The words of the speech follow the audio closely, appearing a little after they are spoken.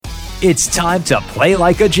It's time to play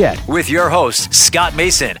like a Jet with your host, Scott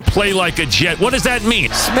Mason. Play like a Jet. What does that mean?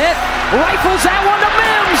 Smith rifles that one to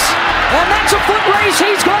Mims, and that's a foot race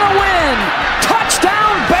he's going to win.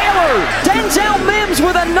 Touchdown Baylor. Denzel Mims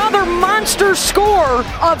with another monster score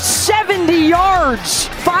of 70 yards.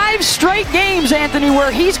 5 straight games, Anthony, where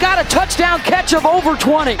he's got a touchdown catch of over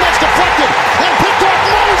 20. That's deflected and picked up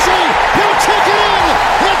Mosley. He'll take it in.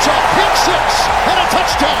 It's a pick six and a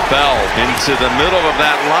touchdown. Bell into the middle of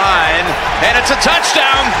that line, and it's a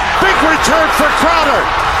touchdown. Big return for Crowder.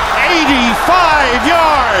 85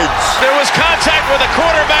 yards. There was contact with the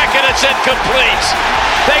quarterback, and it's incomplete.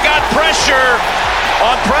 They got pressure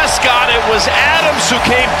on Prescott. It was Adams who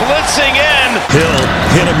came blitzing in. Hill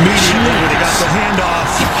hit immediately when he got the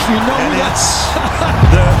handoff. You know and that's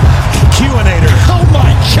the Q-inator. Oh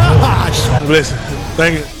my gosh. Listen,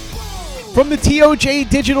 thank you. From the TOJ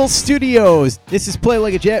Digital Studios, this is Play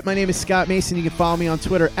Like a Jet. My name is Scott Mason. You can follow me on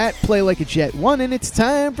Twitter at PlayLikeAJet1, and it's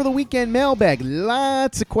time for the weekend mailbag.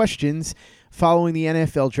 Lots of questions following the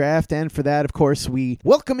NFL draft, and for that, of course, we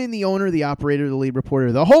welcome in the owner, the operator, the lead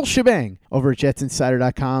reporter, the whole shebang over at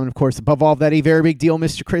JetsInsider.com, and of course, above all that, a very big deal,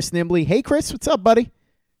 Mr. Chris Nimbley. Hey, Chris, what's up, buddy?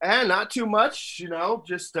 Not too much,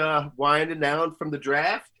 just winding down from the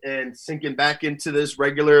draft and sinking back into this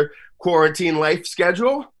regular quarantine life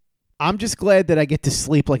schedule. I'm just glad that I get to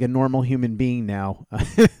sleep like a normal human being now.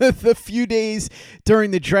 The few days during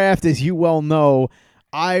the draft, as you well know,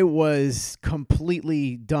 I was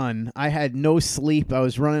completely done. I had no sleep. I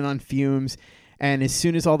was running on fumes. And as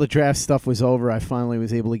soon as all the draft stuff was over, I finally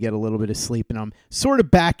was able to get a little bit of sleep. And I'm sort of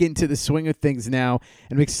back into the swing of things now.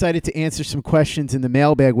 And I'm excited to answer some questions in the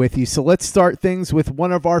mailbag with you. So let's start things with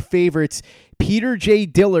one of our favorites, Peter J.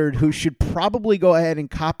 Dillard, who should probably go ahead and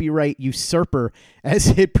copyright Usurper as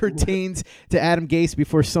it pertains to Adam Gase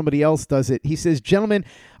before somebody else does it. He says, gentlemen,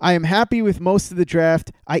 I am happy with most of the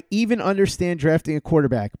draft. I even understand drafting a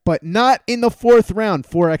quarterback, but not in the 4th round,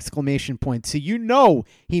 4 exclamation points. So you know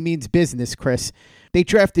he means business, Chris. They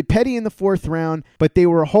drafted Petty in the 4th round, but they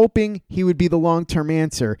were hoping he would be the long-term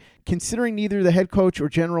answer. Considering neither the head coach or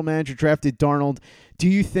general manager drafted Darnold, do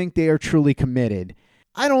you think they are truly committed?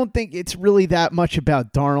 I don't think it's really that much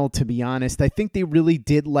about Darnold, to be honest. I think they really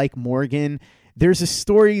did like Morgan. There's a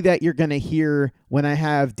story that you're going to hear when I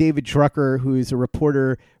have David Drucker, who is a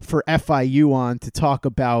reporter for FIU, on to talk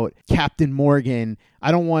about Captain Morgan.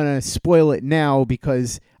 I don't want to spoil it now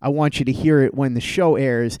because I want you to hear it when the show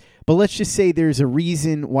airs. But let's just say there's a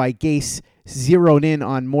reason why Gase zeroed in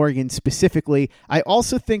on Morgan specifically. I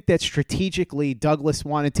also think that strategically Douglas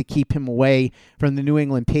wanted to keep him away from the New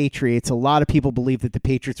England Patriots. A lot of people believe that the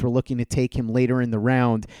Patriots were looking to take him later in the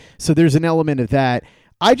round. So there's an element of that.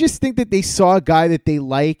 I just think that they saw a guy that they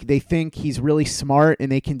like. They think he's really smart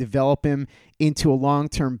and they can develop him into a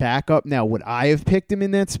long-term backup. Now, would I have picked him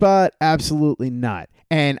in that spot? Absolutely not.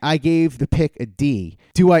 And I gave the pick a D.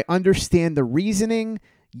 Do I understand the reasoning?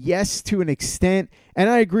 Yes, to an extent. And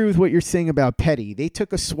I agree with what you're saying about Petty. They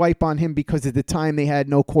took a swipe on him because at the time they had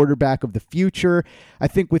no quarterback of the future. I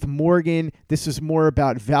think with Morgan, this was more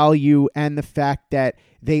about value and the fact that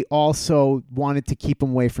they also wanted to keep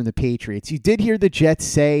him away from the Patriots. You did hear the Jets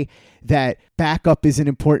say that backup is an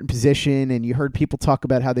important position, and you heard people talk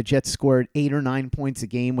about how the Jets scored 8 or 9 points a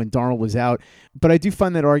game when Darnold was out. But I do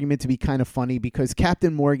find that argument to be kind of funny because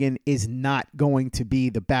Captain Morgan is not going to be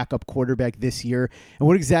the backup quarterback this year. And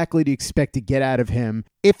what exactly do you expect to get out of him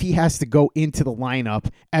if he has to go into the lineup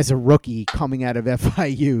as a rookie coming out of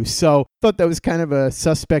FIU? So I thought that was kind of a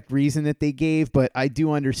suspect reason that they gave, but I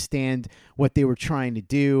do understand what they were trying to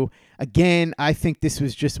do. Again, I think this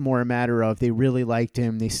was just more a matter of they really liked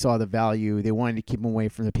him. They saw the value. They wanted to keep him away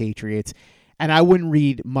from the Patriots. And I wouldn't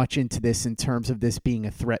read much into this in terms of this being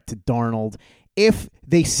a threat to Darnold. If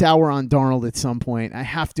they sour on Darnold at some point, I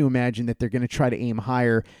have to imagine that they're going to try to aim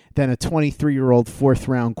higher than a 23-year-old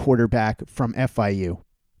 4th-round quarterback from FIU.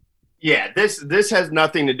 Yeah, this has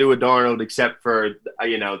nothing to do with Darnold except for,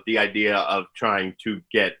 the idea of trying to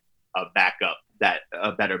get a backup,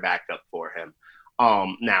 a better backup for him.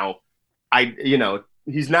 Now,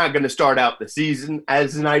 he's not going to start out the season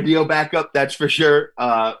as an ideal backup, that's for sure,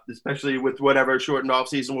 especially with whatever shortened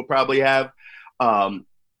offseason we'll probably have.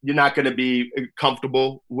 You're not going to be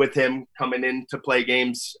comfortable with him coming in to play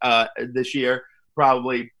games this year,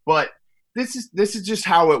 probably. But this is just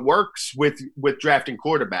how it works with drafting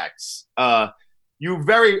quarterbacks.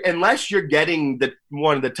 Unless you're getting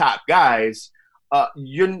one of the top guys,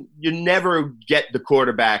 you never get the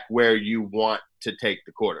quarterback where you want to take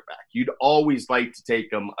the quarterback. You'd always like to take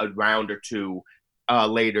them a round or two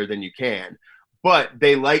later than you can. But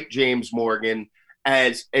they like James Morgan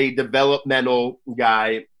as a developmental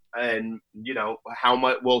guy and how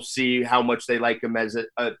much we'll see how much they like him as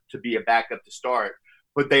to be a backup to start.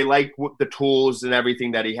 But they like the tools and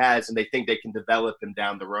everything that he has, and they think they can develop him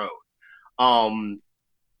down the road.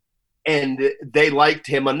 And they liked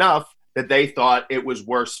him enough that they thought it was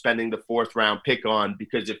worth spending the 4th round pick on,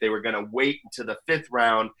 because if they were going to wait until the 5th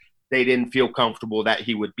round, they didn't feel comfortable that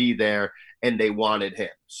he would be there, and they wanted him.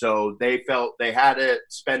 So they felt they had to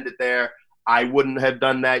spend it there. I wouldn't have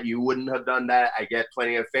done that. You wouldn't have done that. I get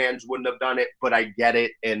plenty of fans wouldn't have done it, but I get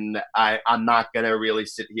it, and I'm not going to really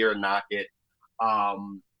sit here and knock it.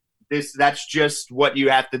 That's just what you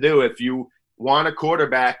have to do. If you want a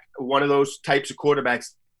quarterback, one of those types of quarterbacks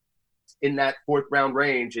in that 4th round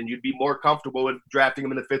range, and you'd be more comfortable with drafting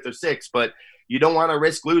him in the 5th or 6th, but you don't want to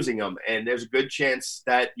risk losing him. And there's a good chance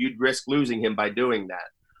that you'd risk losing him by doing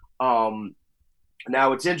that.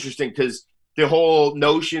 Now it's interesting because the whole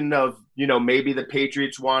notion of, maybe the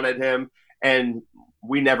Patriots wanted him, and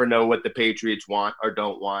we never know what the Patriots want or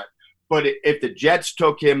don't want. But if the Jets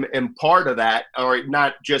took him and part of that, or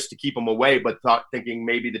not just to keep him away, but thinking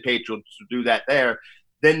maybe the Patriots would do that there,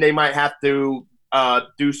 then they might have to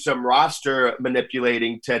do some roster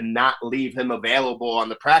manipulating to not leave him available on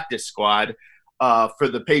the practice squad for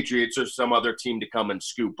the Patriots or some other team to come and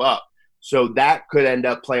scoop up. So that could end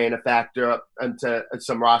up playing a factor into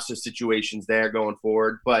some roster situations there going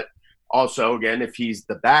forward. But also, again, if he's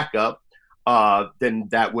the backup, then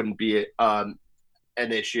that wouldn't be an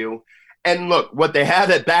issue. And look, what they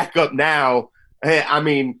have at backup now,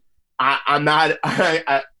 I'm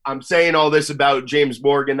saying all this about James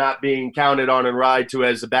Morgan not being counted on and ride to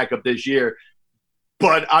as a backup this year,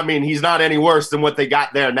 but he's not any worse than what they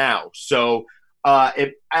got there now. So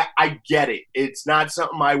I get it. It's not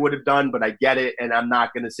something I would have done, but I get it, and I'm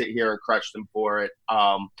not going to sit here and crush them for it,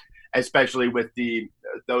 especially with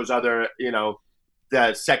those other,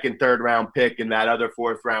 the 2nd, 3rd round pick and that other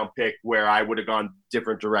 4th round pick where I would have gone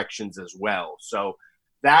different directions as well. So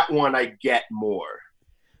that one I get more.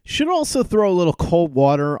 Should also throw a little cold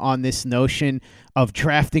water on this notion of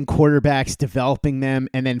drafting quarterbacks, developing them,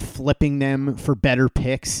 and then flipping them for better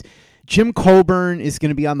picks. Jim Coburn is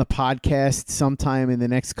going to be on the podcast sometime in the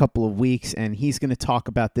next couple of weeks, and he's going to talk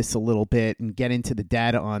about this a little bit and get into the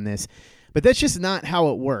data on this. But that's just not how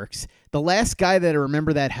it works. The last guy that I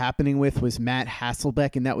remember that happening with was Matt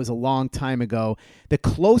Hasselbeck, and that was a long time ago. The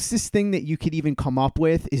closest thing that you could even come up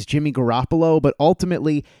with is Jimmy Garoppolo, but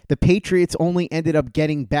ultimately the Patriots only ended up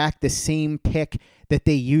getting back the same pick that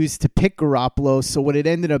they used to pick Garoppolo. So what it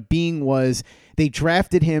ended up being was they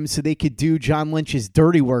drafted him so they could do John Lynch's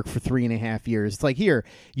dirty work for 3.5 years. It's like, here,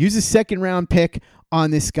 use a 2nd round pick on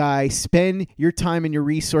this guy, spend your time and your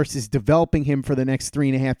resources developing him for the next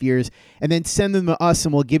 3.5 years, and then send them to us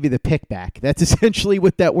and we'll give you the pick back. That's essentially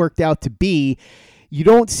what that worked out to be. You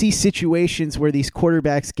don't see situations where these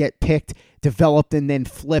quarterbacks get picked, developed, and then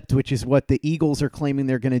flipped, which is what the Eagles are claiming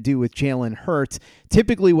they're going to do with Jalen Hurts.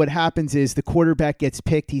 Typically what happens is the quarterback gets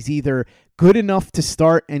picked. He's either good enough to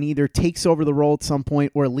start and either takes over the role at some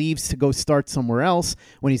point or leaves to go start somewhere else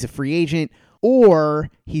when he's a free agent,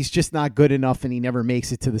 or he's just not good enough and he never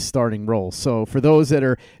makes it to the starting role. So for those that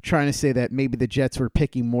are trying to say that maybe the Jets were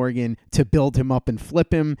picking Morgan to build him up and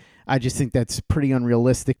flip him, I just think that's pretty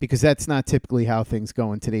unrealistic because that's not typically how things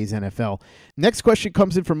go in today's NFL. Next question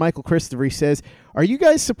comes in from Michael Christopher. He says, are you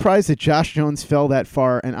guys surprised that Josh Jones fell that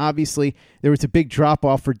far? And obviously there was a big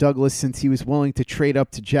drop-off for Douglas since he was willing to trade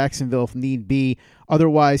up to Jacksonville if need be.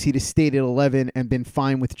 Otherwise, he'd have stayed at 11 and been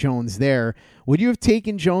fine with Jones there. Would you have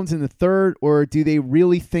taken Jones in the 3rd, or do they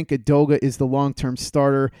really think Adoga is the long-term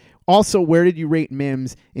starter? Also, where did you rate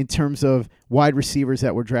Mims in terms of wide receivers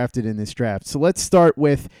that were drafted in this draft? So let's start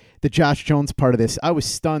with the Josh Jones part of this. I was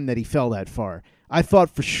stunned that he fell that far. I thought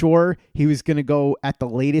for sure he was going to go at the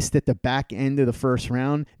latest at the back end of the 1st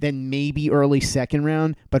round, then maybe early 2nd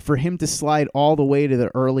round. But for him to slide all the way to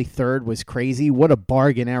the early 3rd was crazy. What a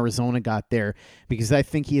bargain Arizona got there, because I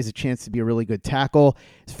think he has a chance to be a really good tackle.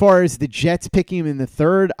 As far as the Jets picking him in the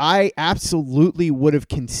 3rd, I absolutely would have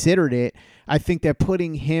considered it. I think that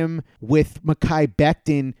putting him with Mekhi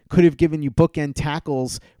Becton could have given you bookend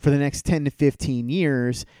tackles for the next 10 to 15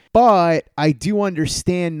 years. But I do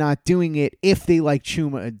understand not doing it if they like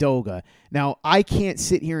Chuma Adoga. Now, I can't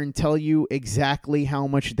sit here and tell you exactly how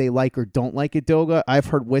much they like or don't like Adoga. I've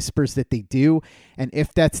heard whispers that they do. And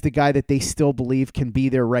if that's the guy that they still believe can be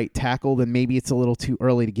their right tackle, then maybe it's a little too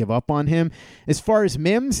early to give up on him. As far as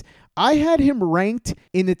Mims, I had him ranked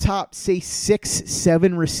in the top, say,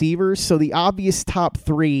 6-7 receivers. So the obvious top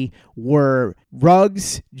 3 were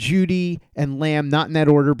Ruggs, Jeudy, and Lamb. Not in that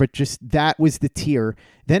order, but just that was the tier.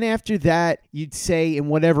 Then after that, you'd say in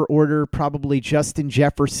whatever order, probably Justin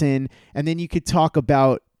Jefferson. And then you could talk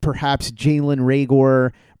about perhaps Jalen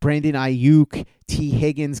Reagor, Brandon Ayuk, T.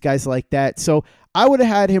 Higgins, guys like that. So I would have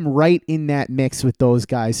had him right in that mix with those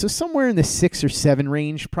guys. So somewhere in the 6 or 7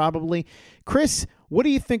 range, probably. Chris, what do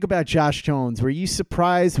you think about Josh Jones? Were you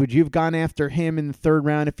surprised? Would you have gone after him in the 3rd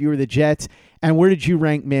round if you were the Jets? And where did you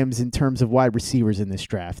rank Mims in terms of wide receivers in this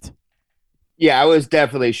draft? Yeah, I was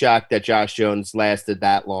definitely shocked that Josh Jones lasted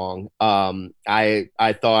that long. I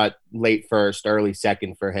thought late 1st, early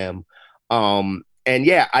 2nd for him. And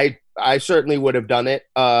yeah, I certainly would have done it.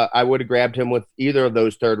 I would have grabbed him with either of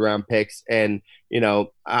those 3rd round picks. And,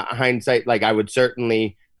 hindsight, like I would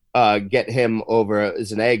certainly get him over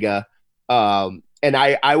Zanega. And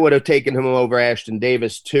I would have taken him over Ashtyn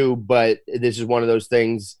Davis too, but this is one of those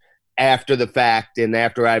things after the fact and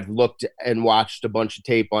after I've looked and watched a bunch of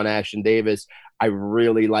tape on Ashtyn Davis, I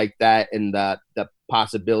really like that and the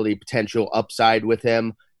possibility, potential upside with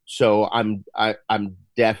him. So I'm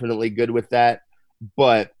definitely good with that.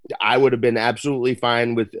 But I would have been absolutely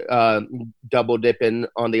fine with double dipping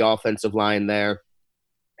on the offensive line there.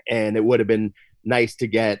 And it would have been nice to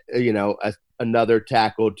get, another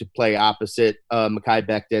tackle to play opposite Mekhi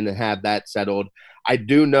Becton and have that settled. I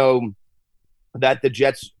do know that the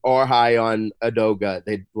Jets are high on Adoga.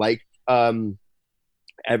 They like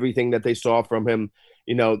everything that they saw from him,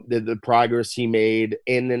 the progress he made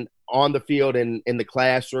in and on the field and in the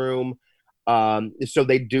classroom. So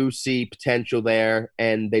they do see potential there,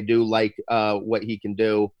 and they do like what he can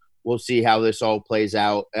do. We'll see how this all plays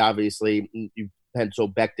out. Obviously, you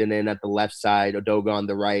pencil Becton in at the left side, Adoga on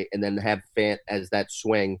the right, and then have Fant as that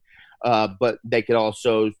swing. But they could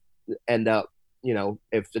also end up,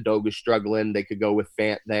 if Adoga's struggling, they could go with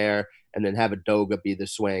Fant there and then have Adoga be the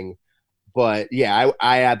swing. But, yeah,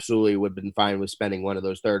 I absolutely would have been fine with spending one of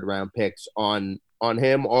those 3rd round picks on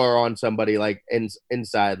him or on somebody like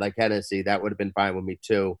inside like Hennessy. That would have been fine with me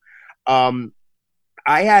too. I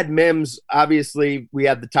had Mims. Obviously, we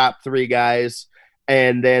had the top 3 guys,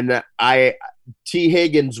 and then T.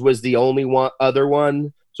 Higgins was the only other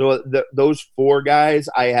one. So those 4 guys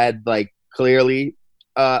I had like clearly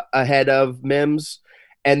ahead of Mims,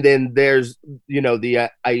 and then there's the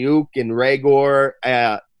Ayuk and Reagor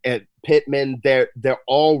and Pittman. They're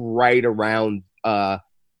all right around the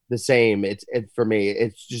same. It's for me.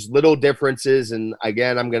 It's just little differences, and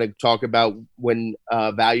again, I'm going to talk about when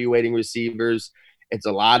evaluating receivers. It's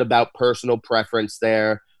a lot about personal preference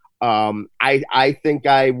there. I think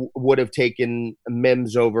I would have taken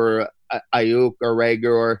Mims over Ayuk or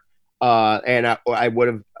Reagor, and I would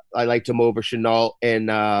have. I liked him over Chenault and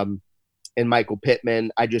Michael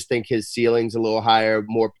Pittman. I just think his ceiling's a little higher,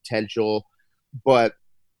 more potential. But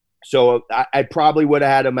so I probably would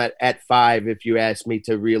have had him at 5 if you asked me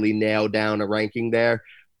to really nail down a ranking there.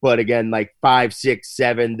 But again, like 5, 6,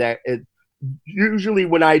 7. Usually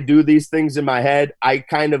when I do these things in my head, I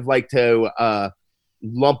kind of like to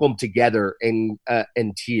lump them together in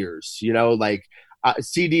tiers. Like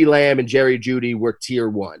CD Lamb and Jerry Jeudy were tier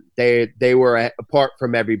 1. They were apart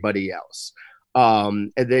from everybody else.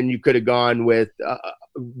 And then you could have gone with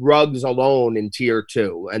Ruggs alone in tier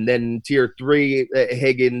 2, and then tier 3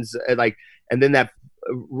 Higgins, and then that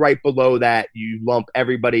right below that you lump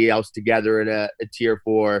everybody else together in a tier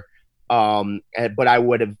 4. But I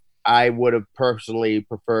would have personally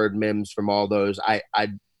preferred Mims from all those.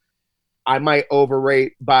 I might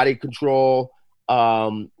overrate body control.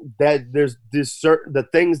 That there's the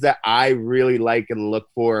things that I really like and look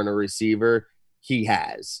for in a receiver, he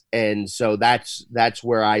has, and so that's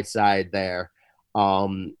where I side there.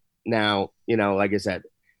 Now, like I said,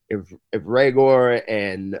 if Reagor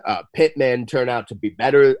and Pittman turn out to be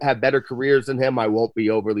have better careers than him, I won't be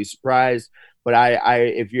overly surprised. But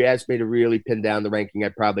if you asked me to really pin down the ranking, I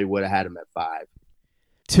probably would have had him at 5.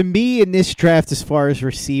 To me, in this draft, as far as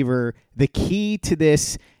receiver, the key to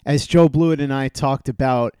this, as Joe Blewett and I talked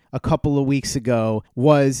about a couple of weeks ago,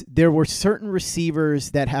 was there were certain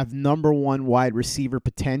receivers that have number 1 wide receiver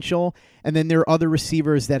potential, and then there are other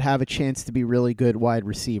receivers that have a chance to be really good wide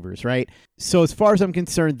receivers, right? So as far as I'm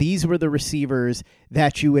concerned, these were the receivers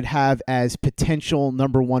that you would have as potential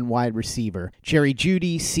number 1 wide receiver. Jerry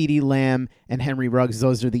Jeudy, CeeDee Lamb, and Henry Ruggs,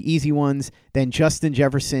 those are the easy ones. Then Justin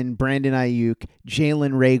Jefferson, Brandon Ayuk,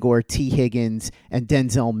 Jalen Reagor, T. Higgins, and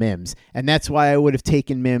Denzel Mims. And that's why I would have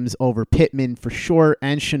taken Mims over Pittman for sure,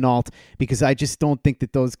 and Chenault, because I just don't think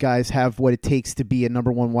that those guys have what it takes to be a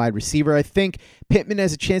number 1 wide receiver. I think Pittman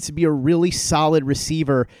has a chance to be a really solid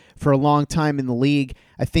receiver for a long time in the league.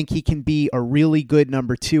 I think he can be a really good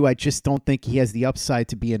number 2. I just don't think he has the upside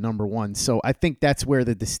to be a number 1. So I think that's where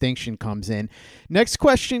the distinction comes in. Next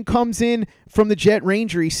question comes in from the Jet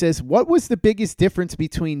Ranger. He says, what was the biggest difference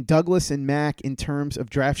between Douglas and Mac in terms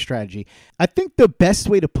of draft strategy? I think the best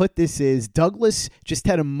way to put this is Douglas just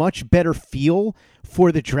had a much better feel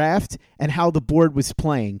for the draft and how the board was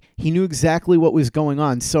playing. He knew exactly what was going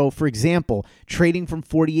on. So, for example, trading from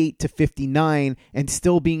 48 to 59 and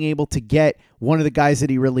still being able to get one of the guys that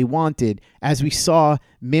he really wanted. As we saw,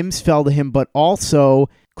 Mims fell to him, but also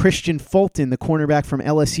Christian Fulton, the cornerback from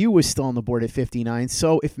LSU, was still on the board at 59.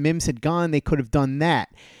 So if Mims had gone, they could have done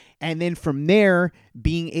that. And then from there,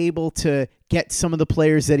 being able to get some of the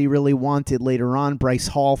players that he really wanted later on, Bryce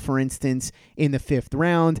Hall, for instance, in the 5th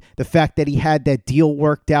round, the fact that he had that deal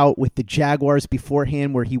worked out with the Jaguars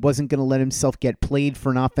beforehand where he wasn't going to let himself get played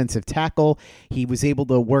for an offensive tackle. He was able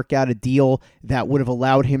to work out a deal that would have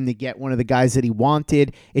allowed him to get one of the guys that he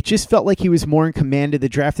wanted. It just felt like he was more in command of the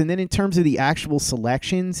draft. And then in terms of the actual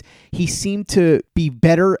selections, he seemed to be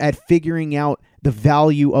better at figuring out the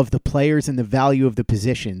value of the players and the value of the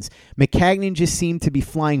positions. Maccagnan just seemed to be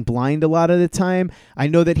flying blind a lot of the time. I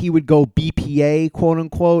know that he would go BPA, quote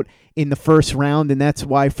unquote, in the 1st round, and that's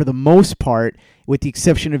why, for the most part, with the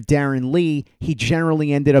exception of Darren Lee, he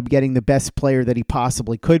generally ended up getting the best player that he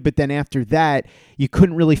possibly could. But then after that, you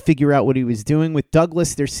couldn't really figure out what he was doing. With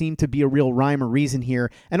Douglas, there seemed to be a real rhyme or reason here.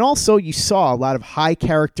 And also, you saw a lot of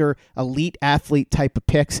high-character, elite athlete type of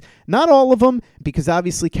picks. Not all of them, because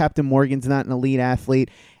obviously Captain Morgan's not an elite athlete,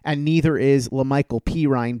 and neither is LaMichael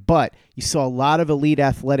Pirine, but you saw a lot of elite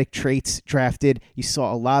athletic traits drafted. You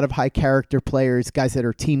saw a lot of high-character players, guys that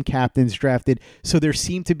are team captains drafted. So there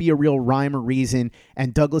seemed to be a real rhyme or reason,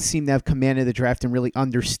 and Douglas seemed to have command of the draft and really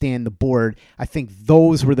understand the board. I think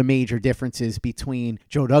those were the major differences between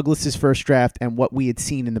Joe Douglas's first draft and what we had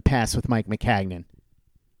seen in the past with Mike Maccagnan.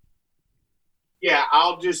 Yeah,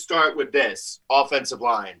 I'll just start with this offensive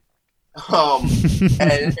line.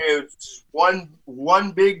 And it's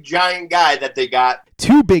one big giant guy that they got.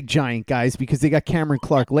 2 big giant guys because they got Cameron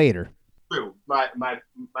Clark later. True, my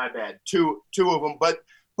bad. Two of them, but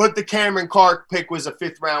the Cameron Clark pick was a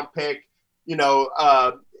 5th round pick. You know,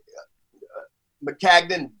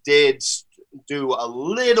 Maccagnan did do a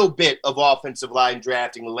little bit of offensive line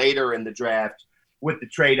drafting later in the draft with the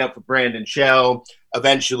trade up for Brandon Shell.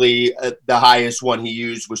 Eventually, the highest one he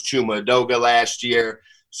used was Chuma Edoga last year.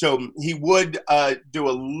 So he would do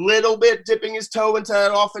a little bit dipping his toe into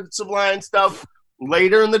that offensive line stuff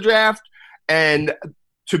later in the draft. And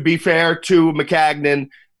to be fair to Maccagnan,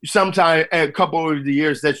 sometime a couple of the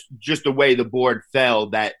years, that's just the way the board fell,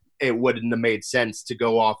 that it wouldn't have made sense to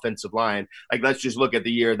go offensive line. Like, let's just look at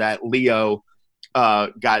the year that Leo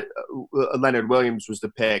got Leonard Williams was the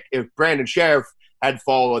pick. If Brandon Sheriff had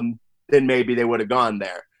fallen, then maybe they would have gone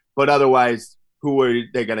there. But otherwise, who are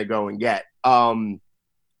they going to go and get?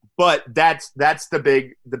 But that's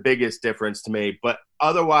the biggest difference to me. But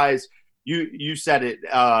otherwise, you said it.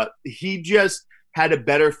 He just had a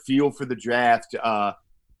better feel for the draft,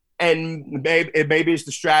 and maybe it's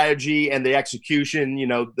the strategy and the execution. You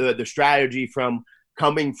know, the strategy from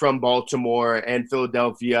coming from Baltimore and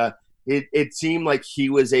Philadelphia. It seemed like he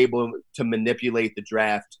was able to manipulate the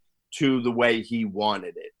draft to the way he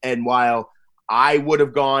wanted it. And while I would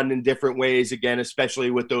have gone in different ways, again,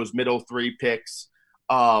 especially with those middle 3 picks,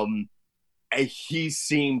 he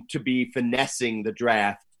seemed to be finessing the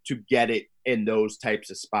draft to get it in those types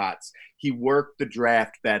of spots. He worked the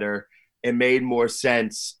draft better. It made more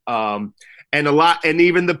sense. And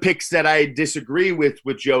even the picks that I disagree with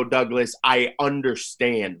Joe Douglas, I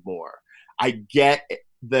understand more. I get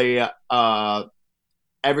the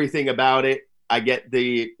everything about it. I get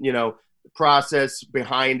the process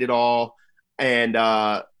behind it all, and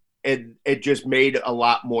it just made a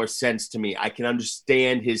lot more sense to me. I can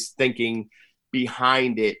understand his thinking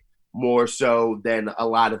behind it more so than a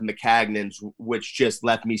lot of Maccagnan's, which just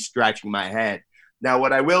left me scratching my head. Now,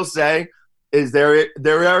 what I will say is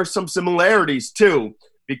there are some similarities too,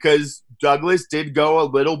 because Douglas did go a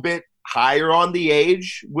little bit higher on the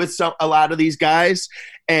age with a lot of these guys,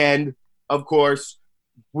 and of course,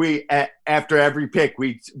 we after every pick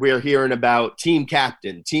we're hearing about team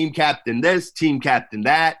captain this, team captain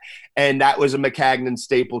that, and that was a Maccagnan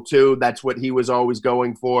staple too. That's what he was always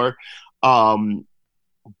going for.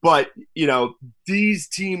 But these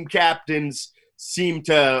team captains seem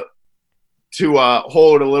to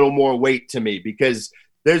hold a little more weight to me, because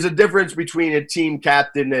there's a difference between a team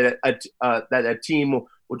captain that a team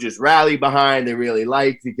will just rally behind, they really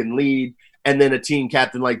like, they can lead, and then a team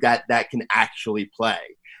captain like that can actually play.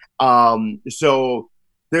 So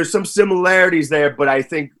there's some similarities there, but I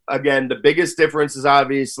think, again, the biggest difference is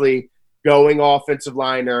obviously going offensive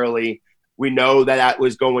line early. We know that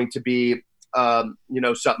was going to be,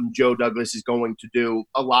 something Joe Douglas is going to do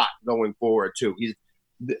a lot going forward too.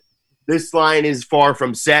 This line is far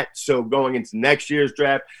from set, so going into next year's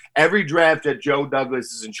draft, every draft that Joe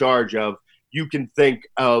Douglas is in charge of, you can think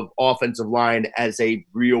of offensive line as a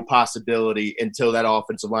real possibility until that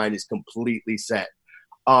offensive line is completely set.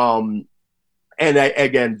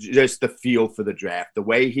 Again, just the feel for the draft, the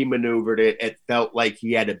way he maneuvered it, it felt like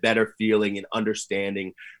he had a better feeling and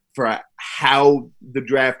understanding for how the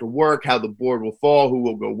draft will work, how the board will fall, who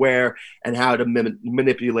will go where, and how to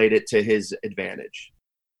manipulate it to his advantage.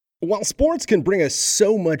 While sports can bring us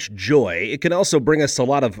so much joy, it can also bring us a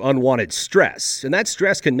lot of unwanted stress, and that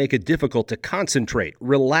stress can make it difficult to concentrate,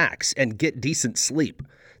 relax, and get decent sleep.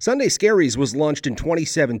 Sunday Scaries was launched in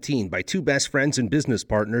 2017 by two best friends and business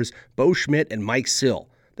partners, Bo Schmidt and Mike Sill.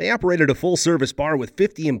 They operated a full-service bar with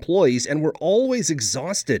 50 employees and were always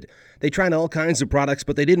exhausted. They tried all kinds of products,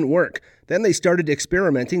 but they didn't work. Then they started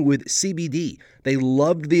experimenting with CBD. They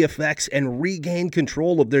loved the effects and regained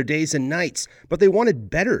control of their days and nights, but they wanted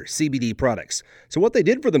better CBD products. So what they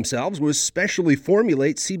did for themselves was specially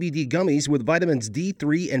formulate CBD gummies with vitamins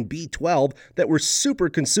D3 and B12 that were super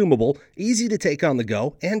consumable, easy to take on the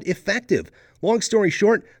go, and effective. Long story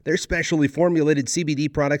short, their specially formulated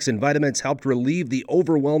CBD products and vitamins helped relieve the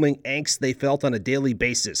overwhelming angst they felt on a daily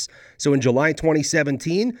basis. So in July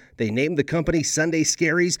 2017, they named the company Sunday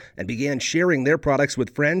Scaries and began sharing their products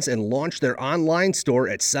with friends and launched their online store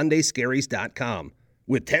at sundayscaries.com.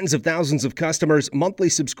 With tens of thousands of customers, monthly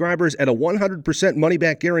subscribers, and a 100%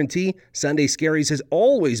 money-back guarantee, Sunday Scaries has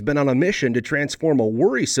always been on a mission to transform a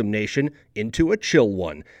worrisome nation into a chill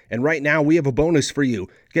one. And right now, we have a bonus for you.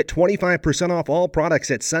 Get 25% off all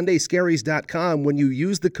products at sundayscaries.com when you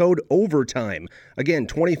use the code OVERTIME. Again,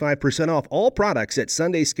 25% off all products at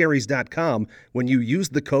sundayscaries.com when you use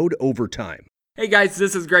the code OVERTIME. Hey guys,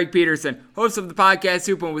 this is Greg Peterson, host of the podcast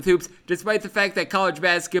Hoopin' with Hoops. Despite the fact that college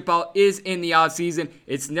basketball is in the off-season,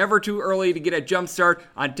 it's never too early to get a jump start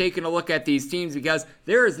on taking a look at these teams because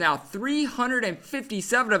there is now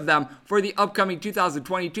 357 of them for the upcoming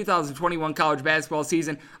 2020-2021 college basketball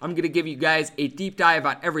season. I'm going to give you guys a deep dive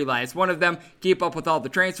on every last one of them, keep up with all the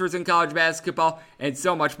transfers in college basketball, and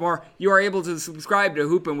so much more. You are able to subscribe to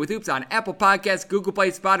Hoopin' with Hoops on Apple Podcasts, Google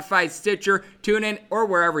Play, Spotify, Stitcher, TuneIn, or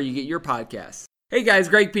wherever you get your podcasts. Hey guys,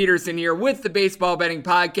 Greg Peterson here with the Baseball Betting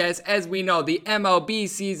Podcast. As we know, the MLB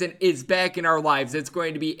season is back in our lives. It's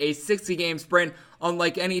going to be a 60-game sprint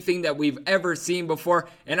unlike anything that we've ever seen before,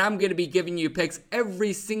 and I'm going to be giving you picks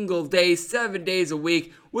every single day, 7 days a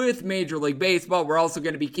week with Major League Baseball. We're also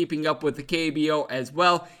going to be keeping up with the KBO as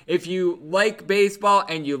well. If you like baseball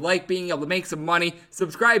and you like being able to make some money,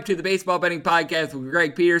 subscribe to the Baseball Betting Podcast with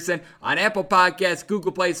Greg Peterson on Apple Podcasts,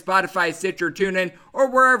 Google Play, Spotify, Stitcher, TuneIn,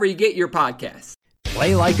 or wherever you get your podcasts.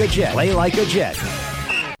 Play like a Jet. Play like a Jet.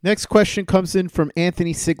 Next question comes in from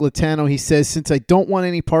Anthony Siglitano. He says, since I don't want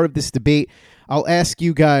any part of this debate, I'll ask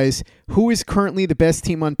you guys, who is currently the best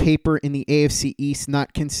team on paper in the AFC East,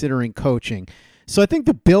 not considering coaching? So I think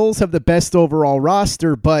the Bills have the best overall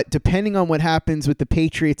roster, but depending on what happens with the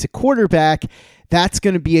Patriots at quarterback, that's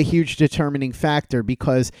going to be a huge determining factor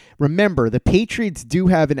because, remember, the Patriots do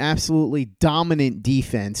have an absolutely dominant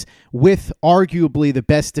defense with arguably the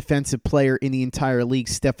best defensive player in the entire league,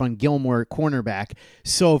 Stephon Gilmore, at cornerback.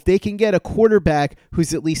 So if they can get a quarterback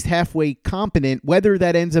who's at least halfway competent, whether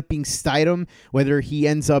that ends up being Stidham, whether he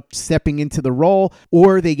ends up stepping into the role,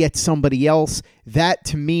 or they get somebody else, that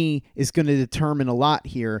to me is going to determine a lot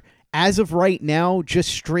here. As of right now, just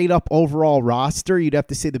straight up overall roster, you'd have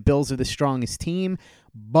to say the Bills are the strongest team,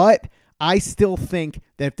 but I still think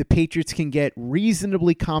that if the Patriots can get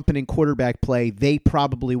reasonably competent quarterback play, they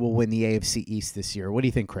probably will win the AFC East this year. What do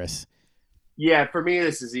you think, Chris? Yeah, for me,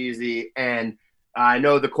 this is easy, and I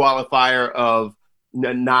know the qualifier of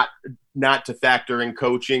not to factor in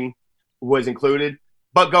coaching was included,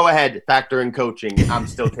 but go ahead, factor in coaching. I'm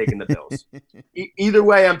still taking the Bills. Either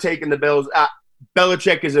way, I'm taking the Bills.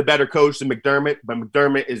 Belichick is a better coach than McDermott, but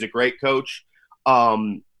McDermott is a great coach.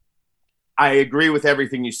 I agree with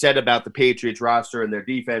everything you said about the Patriots roster and their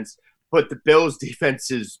defense, but the Bills' defense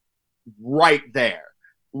is right there.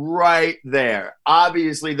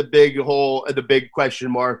 Obviously, the big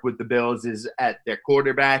question mark with the Bills is at their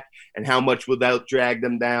quarterback and how much will that drag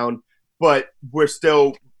them down. But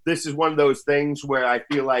this is one of those things where I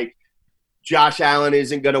feel like Josh Allen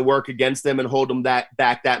isn't going to work against them and hold them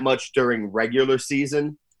back that much during regular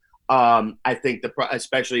season. I think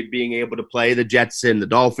especially being able to play the Jets and the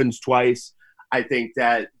Dolphins twice, I think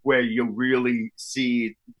that where you really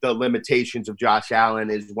see the limitations of Josh Allen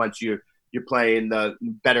is once you're playing the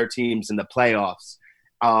better teams in the playoffs.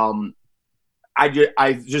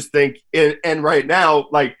 I just think, and right now,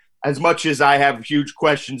 like, as much as I have huge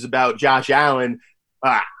questions about Josh Allen,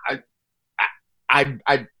 I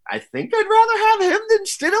think I'd rather have him than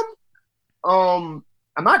Stidham.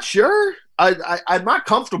 I'm not sure. I'm not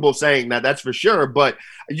comfortable saying that. That's for sure. But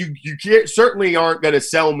you certainly aren't going to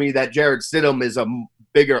sell me that Jarrett Stidham is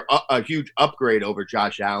a huge upgrade over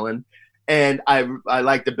Josh Allen. And I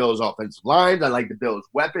like the Bills' offensive lines. I like the Bills'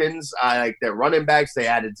 weapons. I like their running backs. They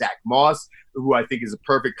added Zach Moss, who I think is a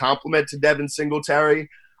perfect complement to Devin Singletary.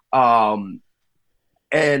 And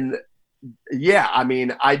yeah, I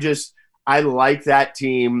mean, I like that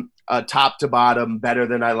team top to bottom better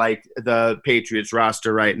than I like the Patriots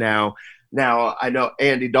roster right now. Now, I know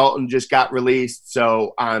Andy Dalton just got released,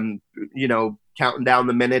 so I'm, counting down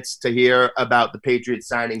the minutes to hear about the Patriots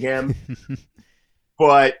signing him.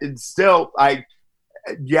 But still, I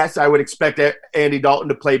would expect Andy Dalton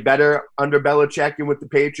to play better under Belichick and with the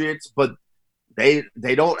Patriots, but they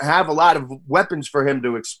don't have a lot of weapons for him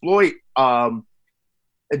to exploit. They're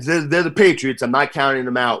the Patriots. I'm not counting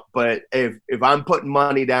them out. But if I'm putting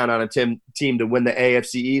money down on a team to win the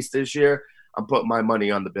AFC East this year, I'm putting my money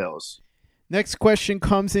on the Bills. Next question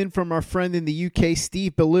comes in from our friend in the UK,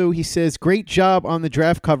 Steve Ballou. He says, great job on the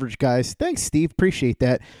draft coverage, guys. Thanks, Steve. Appreciate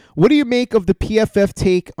that. What do you make of the PFF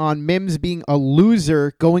take on Mims being a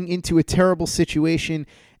loser going into a terrible situation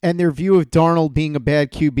and their view of Darnold being a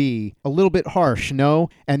bad QB? A little bit harsh, no?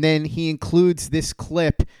 And then he includes this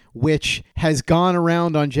clip, which has gone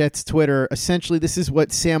around on Jets Twitter. Essentially, this is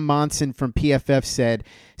what Sam Monson from PFF said.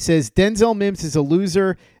 Says, Denzel Mims is a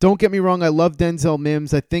loser. Don't get me wrong, I love Denzel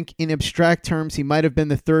Mims. I think in abstract terms, he might have been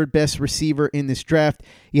the third best receiver in this draft,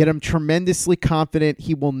 yet I'm tremendously confident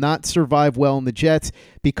he will not survive well in the Jets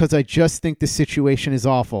because I just think the situation is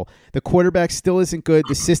awful. The quarterback still isn't good,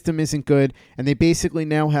 the system isn't good, and they basically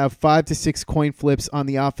now have 5 to 6 coin flips on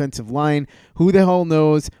the offensive line. Who the hell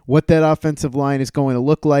knows what that offensive line is going to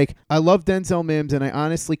look like? I love Denzel Mims, and I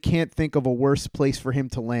honestly can't think of a worse place for him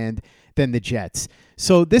to land than the Jets.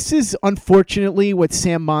 So this is unfortunately what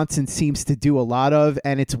Sam Monson seems to do a lot of,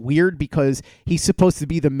 and it's weird because he's supposed to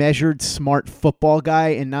be the measured, smart football guy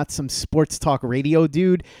and not some sports talk radio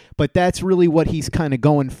dude, but that's really what he's kind of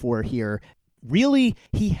going for here. Really,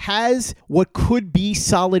 he has what could be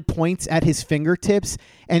solid points at his fingertips,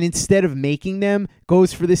 and instead of making them,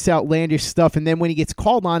 goes for this outlandish stuff, and then when he gets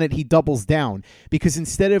called on it, he doubles down. Because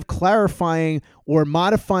instead of clarifying or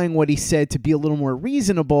modifying what he said to be a little more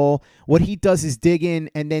reasonable, what he does is dig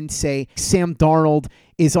in and then say Sam Darnold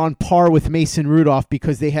is on par with Mason Rudolph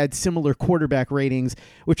because they had similar quarterback ratings,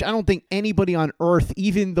 which I don't think anybody on earth,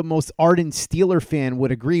 even the most ardent Steeler fan,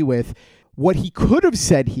 would agree with. What he could have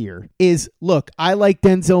said here is, look, I like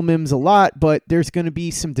Denzel Mims a lot, but there's going to be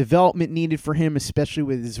some development needed for him, especially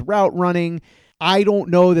with his route running. I don't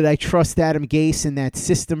know that I trust Adam Gase in that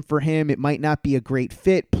system for him. It might not be a great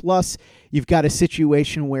fit. Plus, you've got a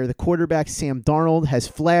situation where the quarterback, Sam Darnold, has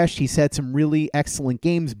flashed. He's had some really excellent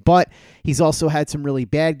games, but he's also had some really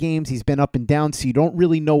bad games. He's been up and down, so you don't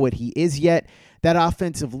really know what he is yet. That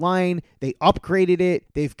offensive line, they upgraded it.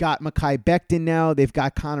 They've got Mekhi Becton now. They've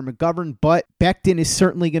got Connor McGovern, but Becton is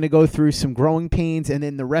certainly going to go through some growing pains. And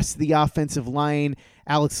then the rest of the offensive line,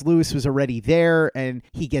 Alex Lewis was already there, and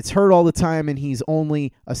he gets hurt all the time, and he's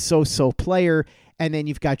only a so-so player. And then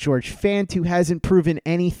you've got George Fant, who hasn't proven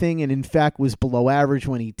anything and, in fact, was below average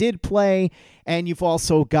when he did play. And you've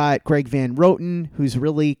also got Greg Van Roten, who's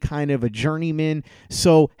really kind of a journeyman.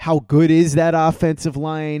 So how good is that offensive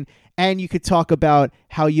line? And you could talk about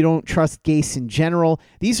how you don't trust Gase in general.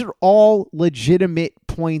 These are all legitimate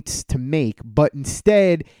points to make, but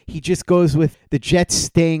instead he just goes with the Jets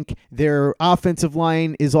stink, their offensive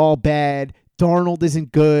line is all bad, Darnold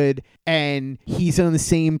isn't good, and he's on the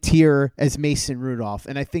same tier as Mason Rudolph.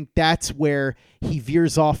 And I think that's where he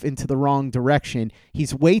veers off into the wrong direction.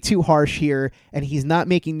 He's way too harsh here, and he's not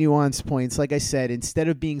making nuanced points. Like I said, instead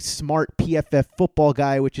of being smart PFF football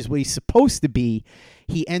guy, which is what he's supposed to be,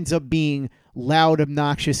 he ends up being loud,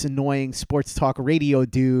 obnoxious, annoying sports talk radio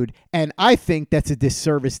dude. And I think that's a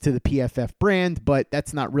disservice to the PFF brand, but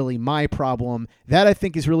that's not really my problem. That, I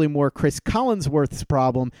think, is really more Chris Collinsworth's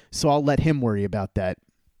problem, so I'll let him worry about that.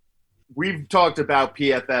 We've talked about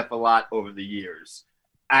PFF a lot over the years.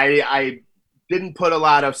 I didn't put a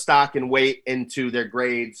lot of stock and weight into their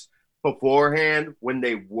grades beforehand when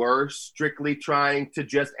they were strictly trying to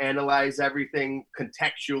just analyze everything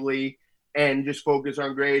contextually and just focus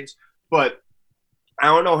on grades. But I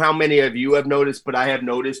don't know how many of you have noticed, but I have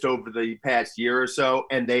noticed over the past year or so,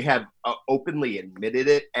 and they have openly admitted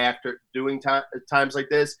it after doing times like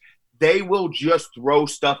this, they will just throw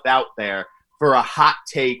stuff out there for a hot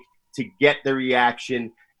take to get the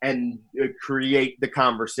reaction and create the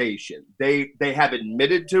conversation. They have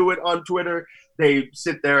admitted to it on Twitter. They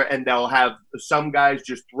sit there and they'll have some guys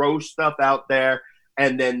just throw stuff out there,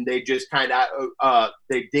 and then they just kind of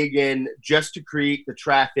they dig in just to create the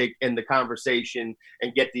traffic and the conversation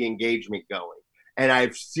and get the engagement going. And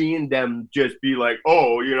I've seen them just be like,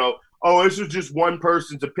 this is just one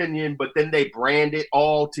person's opinion, but then they brand it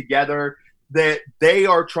all together. That they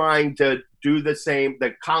are trying to do the same,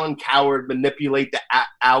 the Colin Cowherd manipulate the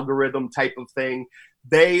algorithm type of thing.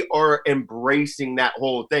 They are embracing that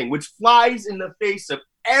whole thing, which flies in the face of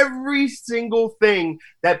every single thing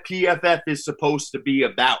that PFF is supposed to be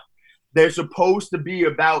about. They're supposed to be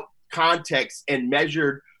about context and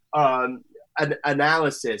measured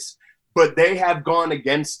analysis, but they have gone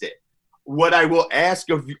against it. What I will ask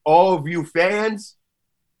of all of you fans,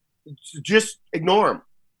 just ignore them.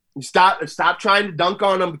 Stop trying to dunk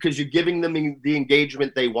on them because you're giving them the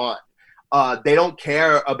engagement they want. They don't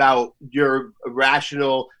care about your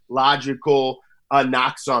rational, logical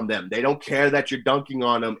knocks on them. They don't care that you're dunking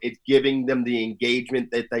on them. It's giving them the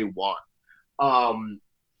engagement that they want.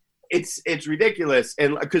 It's ridiculous.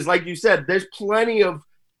 And because like you said, there's plenty of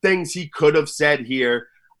things he could have said here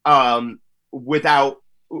without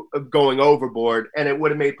going overboard, and it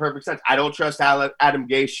would have made perfect sense. I don't trust Adam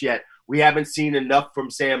Gase yet. We haven't seen enough from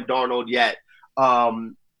Sam Darnold yet.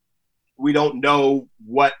 We don't know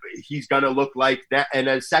what he's going to look like that in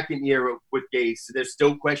a second year with Gase. There's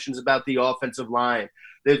still questions about the offensive line.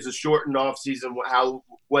 There's a shortened offseason,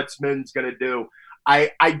 what's Mims going to do.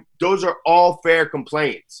 Those are all fair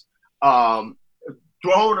complaints. Throwing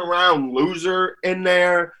around loser in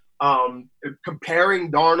there,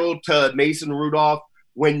 comparing Darnold to Mason Rudolph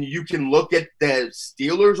when you can look at the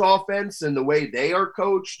Steelers offense and the way they are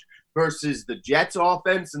coached versus the Jets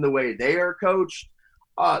offense and the way they are coached.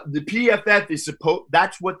 The PFF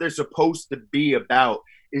that's what they're supposed to be about,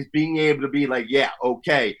 is being able to be like, yeah,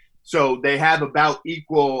 okay. So they have about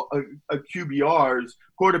equal QBRs,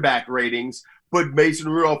 quarterback ratings, but Mason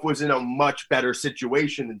Rudolph was in a much better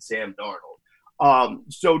situation than Sam Darnold.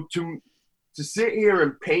 So to sit here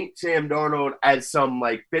and paint Sam Darnold as some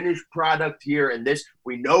like finished product here and this,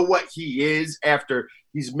 we know what he is after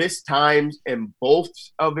he's missed times in both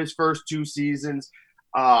of his first two seasons.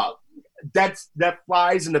 That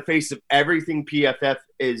flies in the face of everything PFF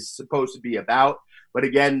is supposed to be about. But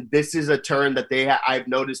again, this is a turn that I've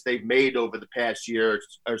noticed they've made over the past year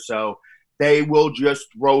or so. They will just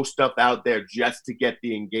throw stuff out there just to get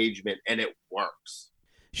the engagement, and it works.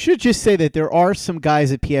 Should just say that there are some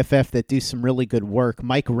guys at PFF that do some really good work.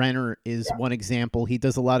 Mike Renner is one example. He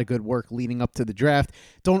does a lot of good work leading up to the draft.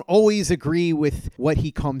 Don't always agree with what he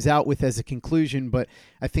comes out with as a conclusion, but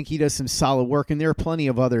I think he does some solid work, and there are plenty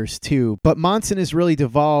of others too. But Monson has really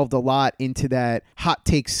devolved a lot into that hot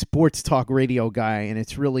take sports talk radio guy, and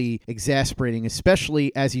it's really exasperating,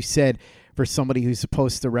 especially, as you said, for somebody who's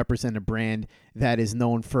supposed to represent a brand that is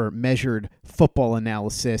known for measured football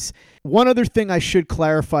analysis. One other thing I should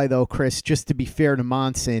clarify, though, Chris, just to be fair to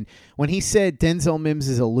Monson, when he said Denzel Mims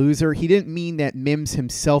is a loser, he didn't mean that Mims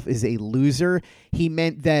himself is a loser. He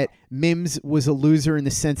meant that Mims was a loser in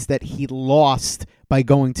the sense that he lost by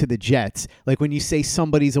going to the Jets. Like when you say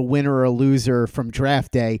somebody's a winner or a loser from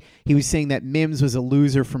draft day, he was saying that Mims was a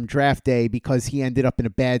loser from draft day because he ended up in a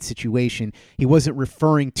bad situation. He wasn't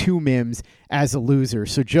referring to Mims as a loser.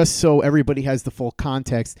 So just so everybody has the full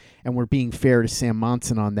context, and we're being fair to Sam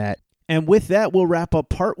Monson on that. And with that, we'll wrap up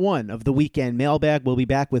part 1 of the weekend mailbag. We'll be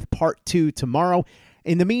back with part 2 tomorrow.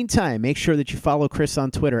 In the meantime, make sure that you follow Chris on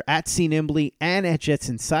Twitter at @CNimbley and at Jets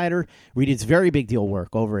Insider. Read his very big deal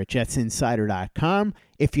work over at jetsinsider.com.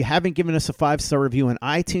 If you haven't given us a 5-star review on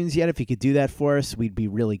iTunes yet, if you could do that for us, we'd be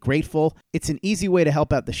really grateful. It's an easy way to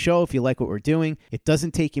help out the show if you like what we're doing. It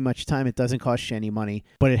doesn't take you much time. It doesn't cost you any money,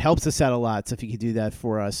 but it helps us out a lot. So if you could do that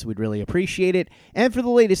for us, we'd really appreciate it. And for the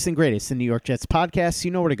latest and greatest in New York Jets podcasts, you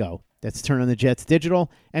know where to go. That's Turn on the Jets Digital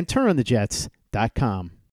and turnonthejets.com.